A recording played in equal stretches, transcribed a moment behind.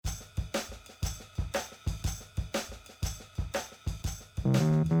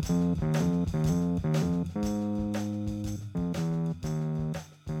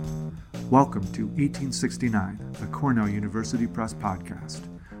Welcome to 1869, the Cornell University Press podcast.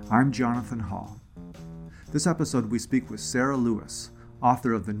 I'm Jonathan Hall. This episode we speak with Sarah Lewis,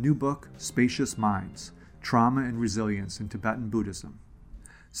 author of the new book, Spacious Minds, Trauma and Resilience in Tibetan Buddhism.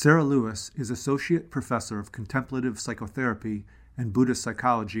 Sarah Lewis is Associate Professor of Contemplative Psychotherapy and Buddhist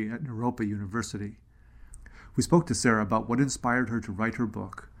Psychology at Naropa University. We spoke to Sarah about what inspired her to write her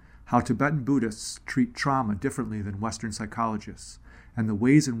book, how Tibetan Buddhists treat trauma differently than Western psychologists, and the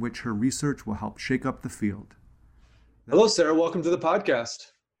ways in which her research will help shake up the field. Hello, Sarah. Welcome to the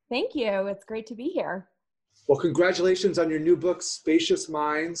podcast. Thank you. It's great to be here. Well, congratulations on your new book, Spacious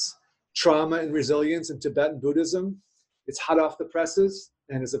Minds, Trauma and Resilience in Tibetan Buddhism. It's hot off the presses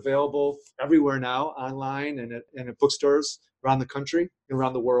and is available everywhere now, online and at bookstores around the country and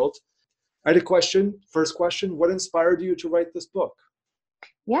around the world. I had a question. First question, what inspired you to write this book?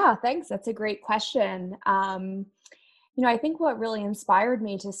 Yeah, thanks. That's a great question. I think what really inspired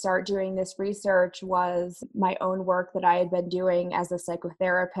me to start doing this research was my own work that I had been doing as a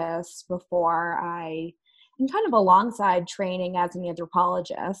psychotherapist before and kind of alongside training as an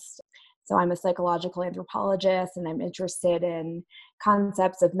anthropologist. So I'm a psychological anthropologist, and I'm interested in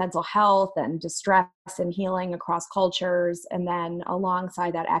concepts of mental health and distress and healing across cultures. And then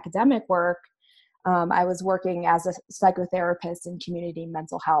alongside that academic work, I was working as a psychotherapist in community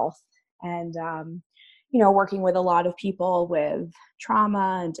mental health and, working with a lot of people with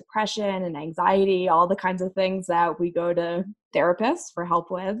trauma and depression and anxiety, all the kinds of things that we go to therapists for help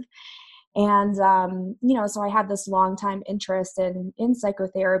with. And, so I had this long time interest in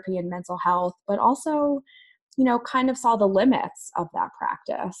psychotherapy and mental health, but also, kind of saw the limits of that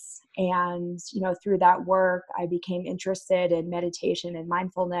practice. And, through that work, I became interested in meditation and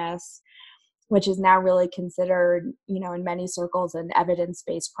mindfulness, which is now really considered, in many circles, an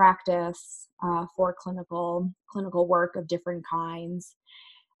evidence-based practice for clinical work of different kinds.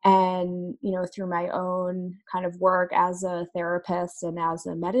 And, through my own kind of work as a therapist and as a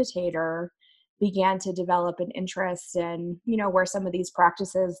meditator, began to develop an interest in, where some of these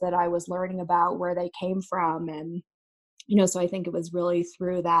practices that I was learning about, where they came from. And, so I think it was really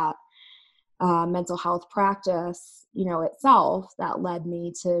through that mental health practice, itself that led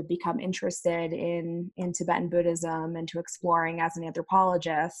me to become interested in Tibetan Buddhism and to exploring as an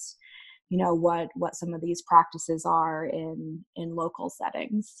anthropologist, what some of these practices are in local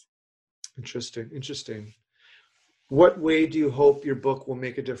settings. Interesting. What way do you hope your book will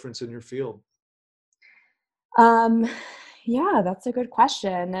make a difference in your field? Yeah, that's a good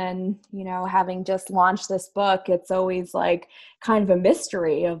question. And, having just launched this book, it's always like kind of a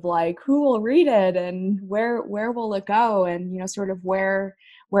mystery of like, who will read it and where will it go? And, sort of where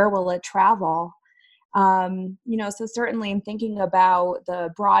will it travel? So certainly in thinking about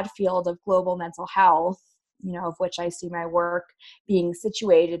the broad field of global mental health, of which I see my work being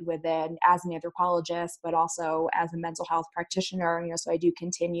situated within as an anthropologist, but also as a mental health practitioner, so I do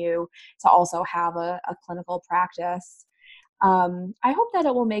continue to also have a clinical practice. I hope that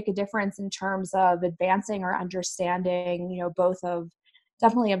it will make a difference in terms of advancing our understanding, both of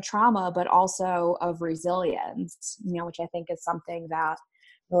definitely of trauma, but also of resilience, which I think is something that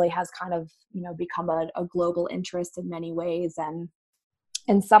really has kind of, become a global interest in many ways,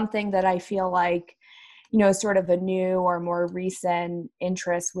 and something that I feel like, sort of a new or more recent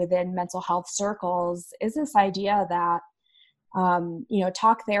interest within mental health circles is this idea that,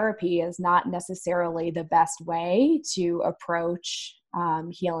 talk therapy is not necessarily the best way to approach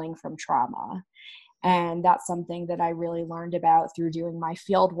healing from trauma. And that's something that I really learned about through doing my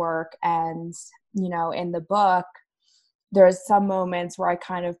field work. And, in the book, there's some moments where I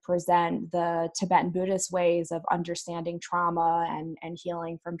kind of present the Tibetan Buddhist ways of understanding trauma and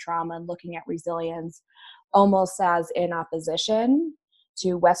healing from trauma and looking at resilience almost as in opposition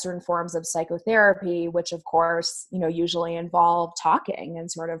to Western forms of psychotherapy, which of course, usually involve talking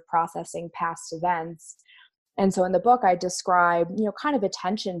and sort of processing past events. And so in the book, I describe, kind of a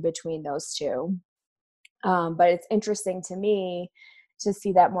tension between those two. But it's interesting to me to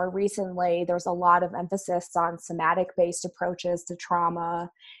see that more recently, there's a lot of emphasis on somatic-based approaches to trauma,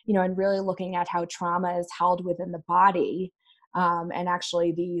 and really looking at how trauma is held within the body. And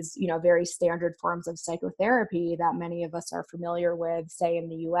actually these, very standard forms of psychotherapy that many of us are familiar with, say in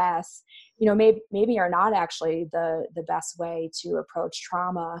the US, maybe are not actually the best way to approach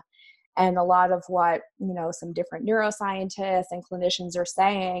trauma. And a lot of what, some different neuroscientists and clinicians are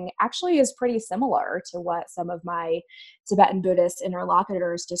saying actually is pretty similar to what some of my Tibetan Buddhist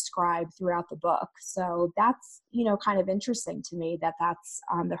interlocutors describe throughout the book. So that's, kind of interesting to me that that's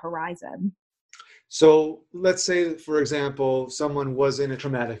on the horizon. So let's say, for example, someone was in a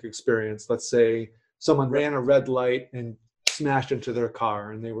traumatic experience. Let's say someone ran a red light and smashed into their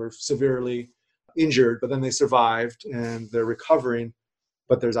car and they were severely injured, but then they survived and they're recovering,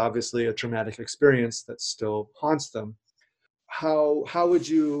 but there's obviously a traumatic experience that still haunts them. How would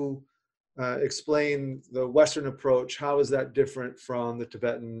you explain the Western approach? How is that different from the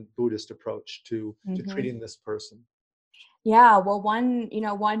Tibetan Buddhist approach to Hmm. treating this person? Yeah, well,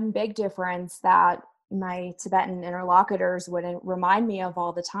 one big difference that my Tibetan interlocutors would remind me of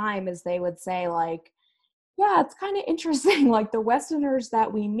all the time is they would say like, yeah, it's kind of interesting. Like the Westerners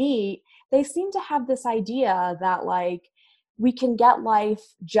that we meet, they seem to have this idea that like we can get life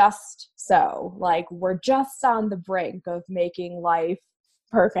just so, like we're just on the brink of making life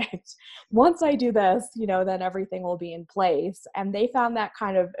perfect. Once I do this, then everything will be in place. And they found that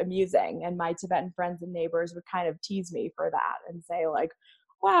kind of amusing. And my Tibetan friends and neighbors would kind of tease me for that and say, like,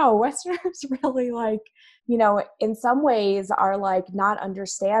 wow, Westerners really like, in some ways are like not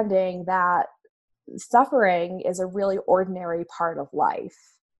understanding that suffering is a really ordinary part of life.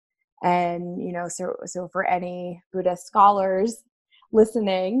 And so for any Buddhist scholars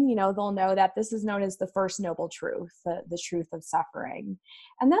listening, they'll know that this is known as the first noble truth, the truth of suffering.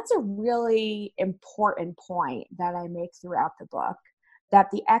 And that's a really important point that I make throughout the book, that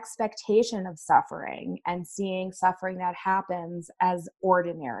the expectation of suffering and seeing suffering that happens as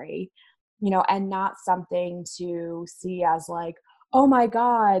ordinary, and not something to see as like, oh my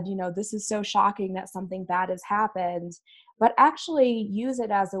God, this is so shocking that something bad has happened, but actually use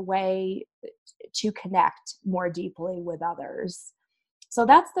it as a way to connect more deeply with others. So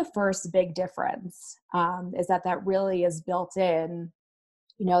that's the first big difference, is that really is built in,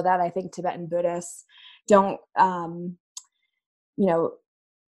 that I think Tibetan Buddhists don't, you know,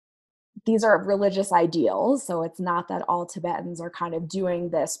 these are religious ideals. So it's not that all Tibetans are kind of doing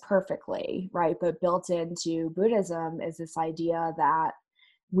this perfectly, right? But built into Buddhism is this idea that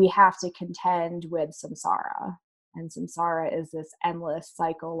we have to contend with samsara. And samsara is this endless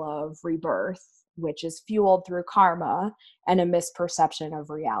cycle of rebirth, which is fueled through karma and a misperception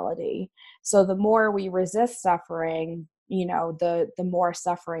of reality. So the more we resist suffering, the more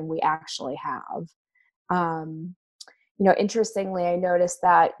suffering we actually have. Um, Interestingly, I noticed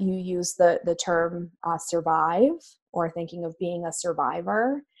that you use the term survive, or thinking of being a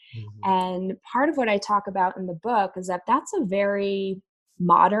survivor. Mhm. And part of what I talk about in the book is that that's a very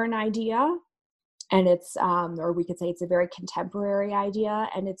modern idea. And it's, or we could say it's a very contemporary idea.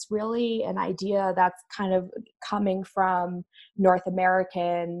 And it's really an idea that's kind of coming from North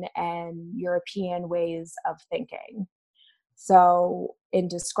American and European ways of thinking. So, in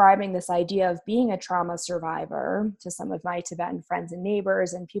describing this idea of being a trauma survivor to some of my Tibetan friends and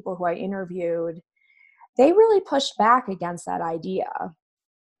neighbors and people who I interviewed, they really pushed back against that idea,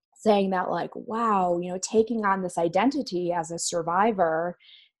 saying that, like, wow, taking on this identity as a survivor,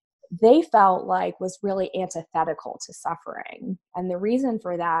 they felt like was really antithetical to suffering. And the reason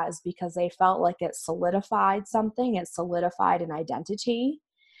for that is because they felt like it solidified something, it solidified an identity.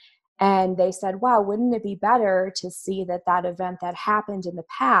 And they said, wow, wouldn't it be better to see that that event that happened in the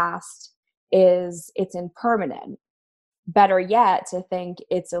past it's impermanent? Better yet, to think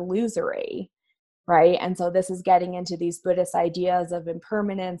it's illusory, right? And so this is getting into these Buddhist ideas of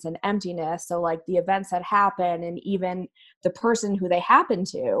impermanence and emptiness. So like the events that happen and even the person who they happen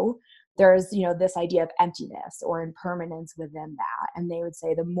to, there's, this idea of emptiness or impermanence within that. And they would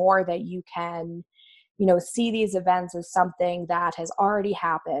say the more that you can see these events as something that has already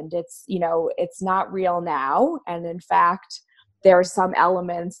happened, it's not real now, and in fact there are some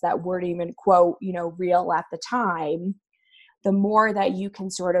elements that weren't even quote real at the time. The more that you can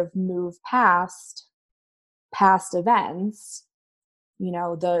sort of move past events,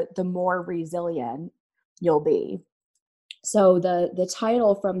 the more resilient you'll be. So the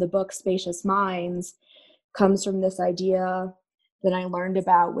title from the book Spacious Minds comes from this idea that I learned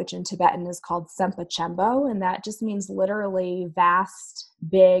about, which in Tibetan is called Sempa Chembo, and that just means literally vast,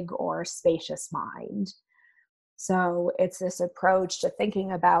 big, or spacious mind. So it's this approach to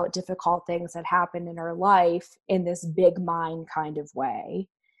thinking about difficult things that happen in our life in this big mind kind of way.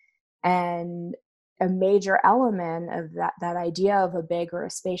 And a major element of that idea of a big or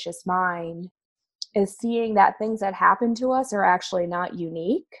a spacious mind is seeing that things that happen to us are actually not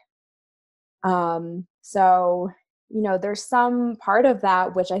unique. So, there's some part of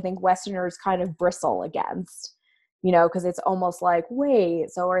that which I think Westerners kind of bristle against, because it's almost like, wait,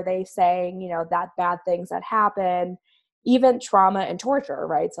 so are they saying, that bad things that happen, even trauma and torture,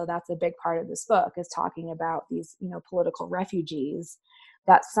 right? So that's a big part of this book, is talking about these, political refugees,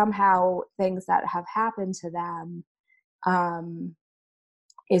 that somehow things that have happened to them, um,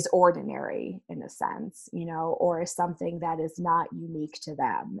 is ordinary in a sense, or is something that is not unique to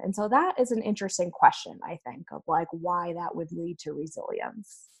them. And so that is an interesting question, I think, of like why that would lead to resilience.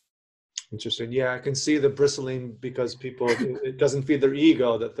 Interesting. Yeah, I can see the bristling because it doesn't feed their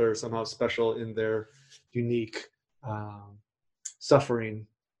ego that they're somehow special in their unique um, suffering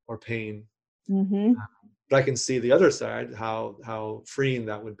or pain. Hmm. But I can see the other side, how freeing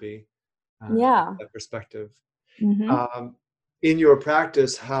that would be, Yeah. that perspective. Hmm. Um, in your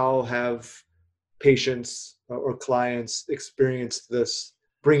practice, how have patients or clients experienced this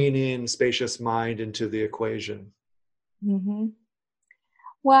bringing in spacious mind into the equation? Hmm.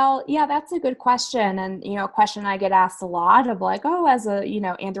 Well, yeah, that's a good question. And, a question I get asked a lot of like, oh, as a,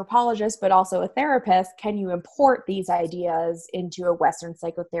 anthropologist, but also a therapist, can you import these ideas into a Western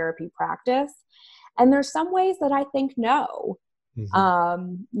psychotherapy practice? And there's some ways that I think no.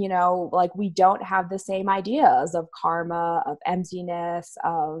 Mhm. Like we don't have the same ideas of karma, of emptiness,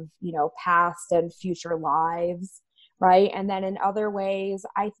 of, past and future lives, right? And then in other ways,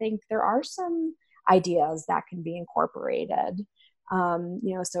 I think there are some ideas that can be incorporated.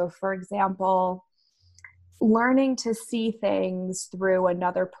 So for example, learning to see things through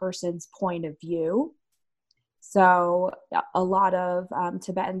another person's point of view. So a lot of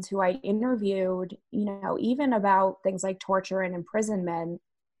Tibetans who I interviewed, even about things like torture and imprisonment,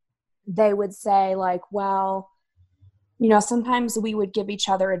 they would say like, well, sometimes we would give each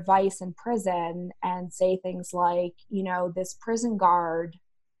other advice in prison and say things like, this prison guard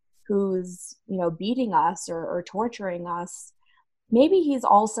who's, beating us or torturing us, maybe he's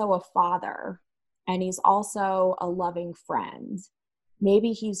also a father and he's also a loving friend.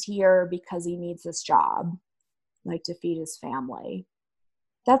 Maybe he's here because he needs this job, like to feed his family.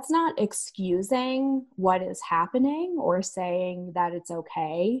 That's not excusing what is happening or saying that it's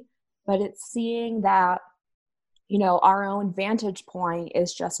okay, but it's seeing that, our own vantage point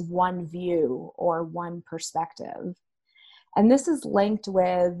is just one view or one perspective. And this is linked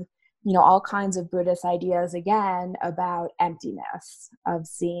with, all kinds of Buddhist ideas again about emptiness, of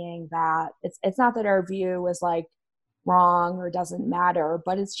seeing that it's not that our view is like wrong or doesn't matter,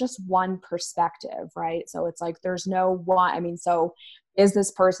 but it's just one perspective, right? So it's like there's no one. I mean, so is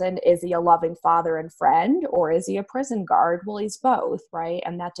this person, is he a loving father and friend, or is he a prison guard? Well, he's both, right?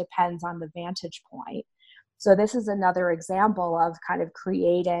 And that depends on the vantage point. So this is another example of kind of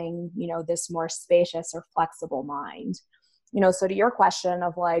creating, this more spacious or flexible mind. So to your question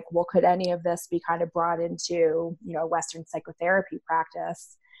of like, well, could any of this be kind of brought into, Western psychotherapy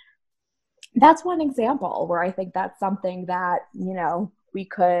practice? That's one example where I think that's something that, we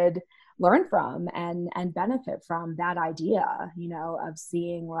could learn from and benefit from, that idea, of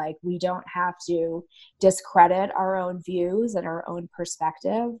seeing like we don't have to discredit our own views and our own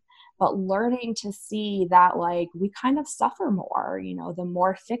perspective, but learning to see that like we kind of suffer more, the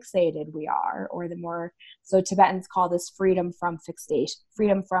more fixated we are, or the more, so Tibetans call this freedom from fixation.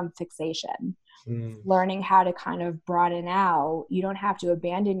 Mm. Learning how to kind of broaden out. You don't have to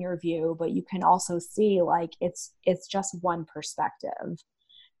abandon your view, but you can also see like it's just one perspective.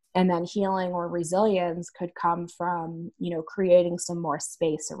 And then healing or resilience could come from, creating some more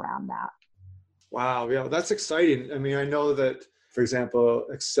space around that. Wow, yeah, that's exciting. I mean, I know that, for example,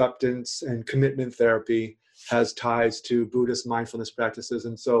 acceptance and commitment therapy has ties to Buddhist mindfulness practices.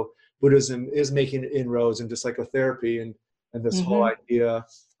 And so Buddhism is making inroads into psychotherapy and this whole Mm-hmm. idea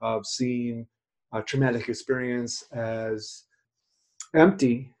of seeing a traumatic experience as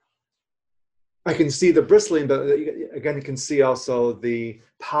empty. I can see the bristling, but again, you can see also the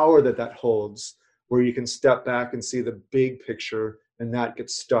power that that holds, where you can step back and see the big picture and not get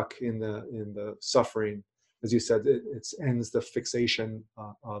stuck in the suffering. As you said, it ends the fixation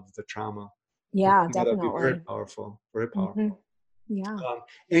of the trauma. I Yeah, think that'll be very definitely. powerful, very Mm-hmm. powerful, Yeah,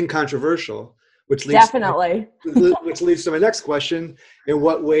 and controversial, definitely. which leads to my next question: in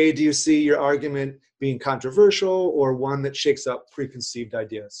what way do you see your argument being controversial, or one that shakes up preconceived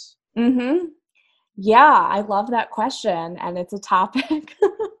ideas? Mm-hmm. Yeah, I love that question. And it's a topic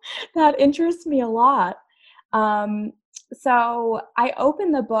that interests me a lot. Um, so I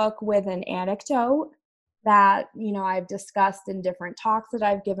open the book with an anecdote that, I've discussed in different talks that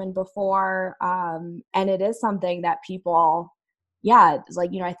I've given before. And it is something that people, yeah, it's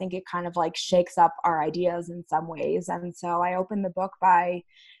like, I think it kind of like shakes up our ideas in some ways. And so I open the book by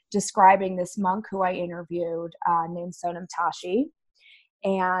describing this monk who I interviewed, named Sonam Tashi.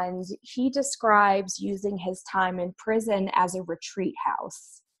 And he describes using his time in prison as a retreat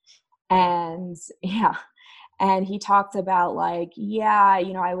house. And yeah, and he talked about like, yeah,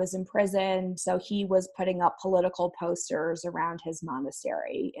 I was in prison, so he was putting up political posters around his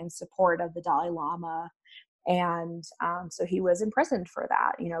monastery in support of the Dalai Lama. And so he was imprisoned for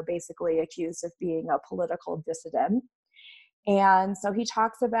that, basically accused of being a political dissident. And so he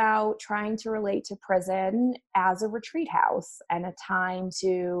talks about trying to relate to prison as a retreat house and a time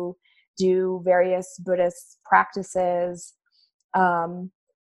to do various Buddhist practices. And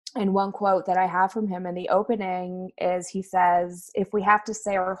one quote that I have from him in the opening is he says, if we have to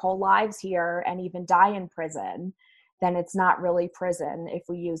stay our whole lives here and even die in prison, then it's not really prison if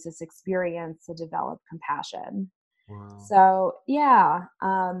we use this experience to develop compassion. Wow. So, yeah.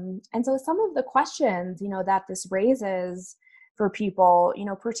 And so some of the questions, that this raises for people,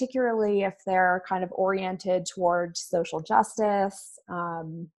 particularly if they're kind of oriented towards social justice,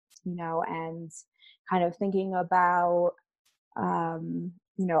 and kind of thinking about,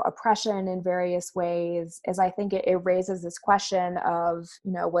 oppression in various ways, is I think it raises this question of,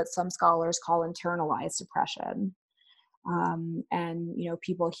 what some scholars call internalized oppression. And,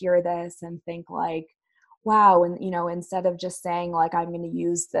 people hear this and think like, wow. And, instead of just saying like, I'm going to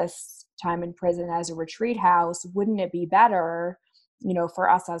use this time in prison as a retreat house, wouldn't it be better, for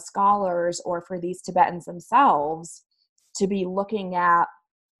us as scholars or for these Tibetans themselves to be looking at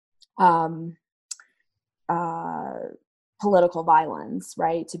political violence,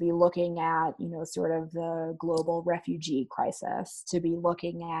 right? To be looking at, sort of the global refugee crisis, to be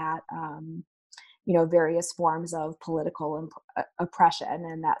looking at, various forms of political oppression,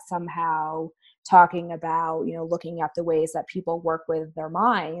 and that somehow talking about, looking at the ways that people work with their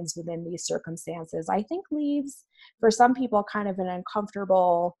minds within these circumstances, I think leaves for some people kind of an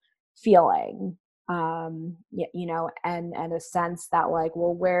uncomfortable feeling, and a sense that like,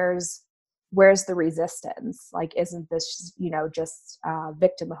 well, where's the resistance? Like, isn't this, just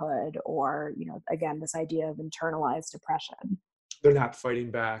victimhood, or, again, this idea of internalized oppression? They're not fighting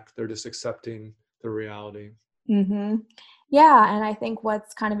back. They're just accepting the reality. Mm-hmm. Yeah. And I think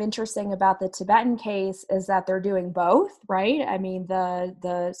what's kind of interesting about the Tibetan case is that they're doing both, right? I mean,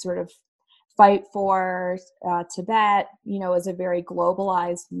 the sort of fight for Tibet, is a very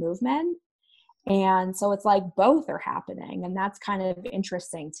globalized movement. And so it's like both are happening. And that's kind of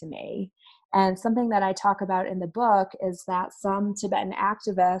interesting to me. And something that I talk about in the book is that some Tibetan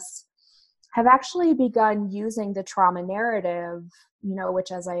activists have actually begun using the trauma narrative,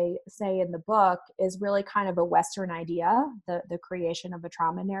 which, as I say in the book, is really kind of a Western idea, the creation of a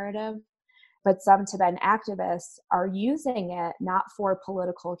trauma narrative. But some Tibetan activists are using it not for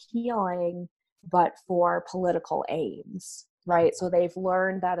political healing, but for political aims, right? So they've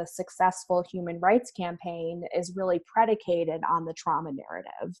learned that a successful human rights campaign is really predicated on the trauma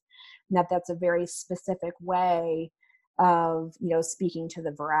narrative, and that's a very specific way of, speaking to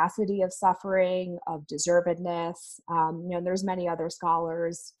the veracity of suffering, of deservedness. There's many other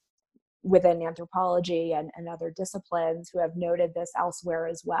scholars within anthropology and other disciplines who have noted this elsewhere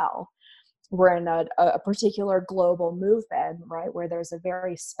as well. We're in a particular global movement, right, where there's a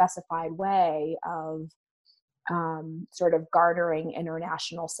very specified way of sort of garnering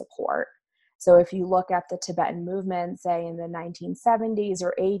international support. So if you look at the Tibetan movement, say in the 1970s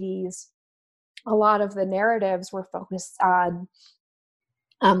or 80s, a lot of the narratives were focused on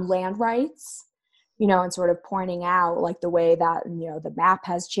land rights, and sort of pointing out like the way that, the map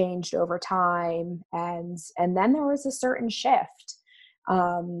has changed over time. And then there was a certain shift,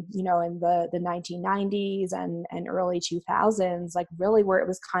 in the 1990s and early 2000s, like really where it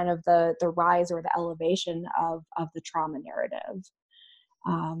was kind of the rise or the elevation of the trauma narrative.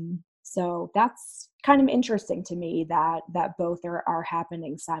 So that's kind of interesting to me that both are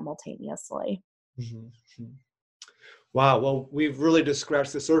happening simultaneously. Mm-hmm. Wow. Well, we've really just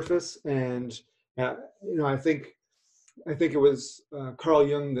scratched the surface, and I think it was Carl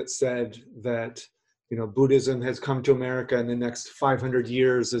Jung that said that Buddhism has come to America in the next 500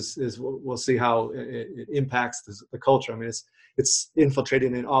 years. Is we'll see how it impacts the culture. I mean, it's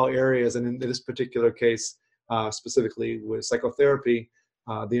infiltrating in all areas, and in this particular case, specifically with psychotherapy,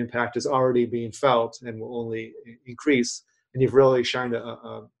 the impact is already being felt and will only increase. And you've really shined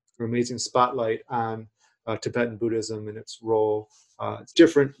an amazing spotlight on Tibetan Buddhism and its role. It's a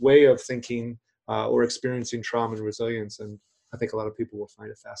different way of thinking or experiencing trauma and resilience, and I think a lot of people will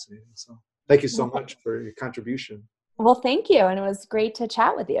find it fascinating. So thank you so much for your contribution. Well, thank you. And it was great to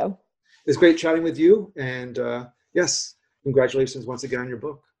chat with you. It's great chatting with you. And yes, congratulations once again on your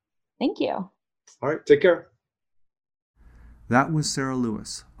book. Thank you. All right, take care. That was Sarah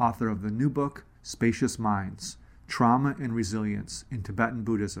Lewis, author of the new book, Spacious Minds, Trauma and Resilience in Tibetan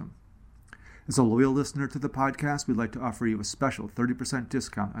Buddhism. As a loyal listener to the podcast, we'd like to offer you a special 30%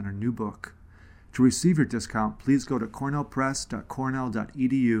 discount on our new book. To receive your discount, please go to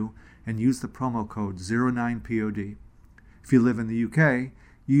cornellpress.cornell.edu and use the promo code 09POD. If you live in the UK,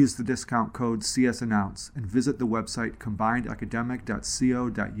 Use the discount code CSAnnounce and visit the website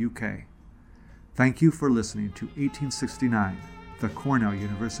combinedacademic.co.uk. Thank you for listening to 1869, the Cornell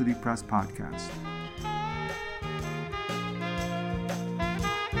University Press Podcast.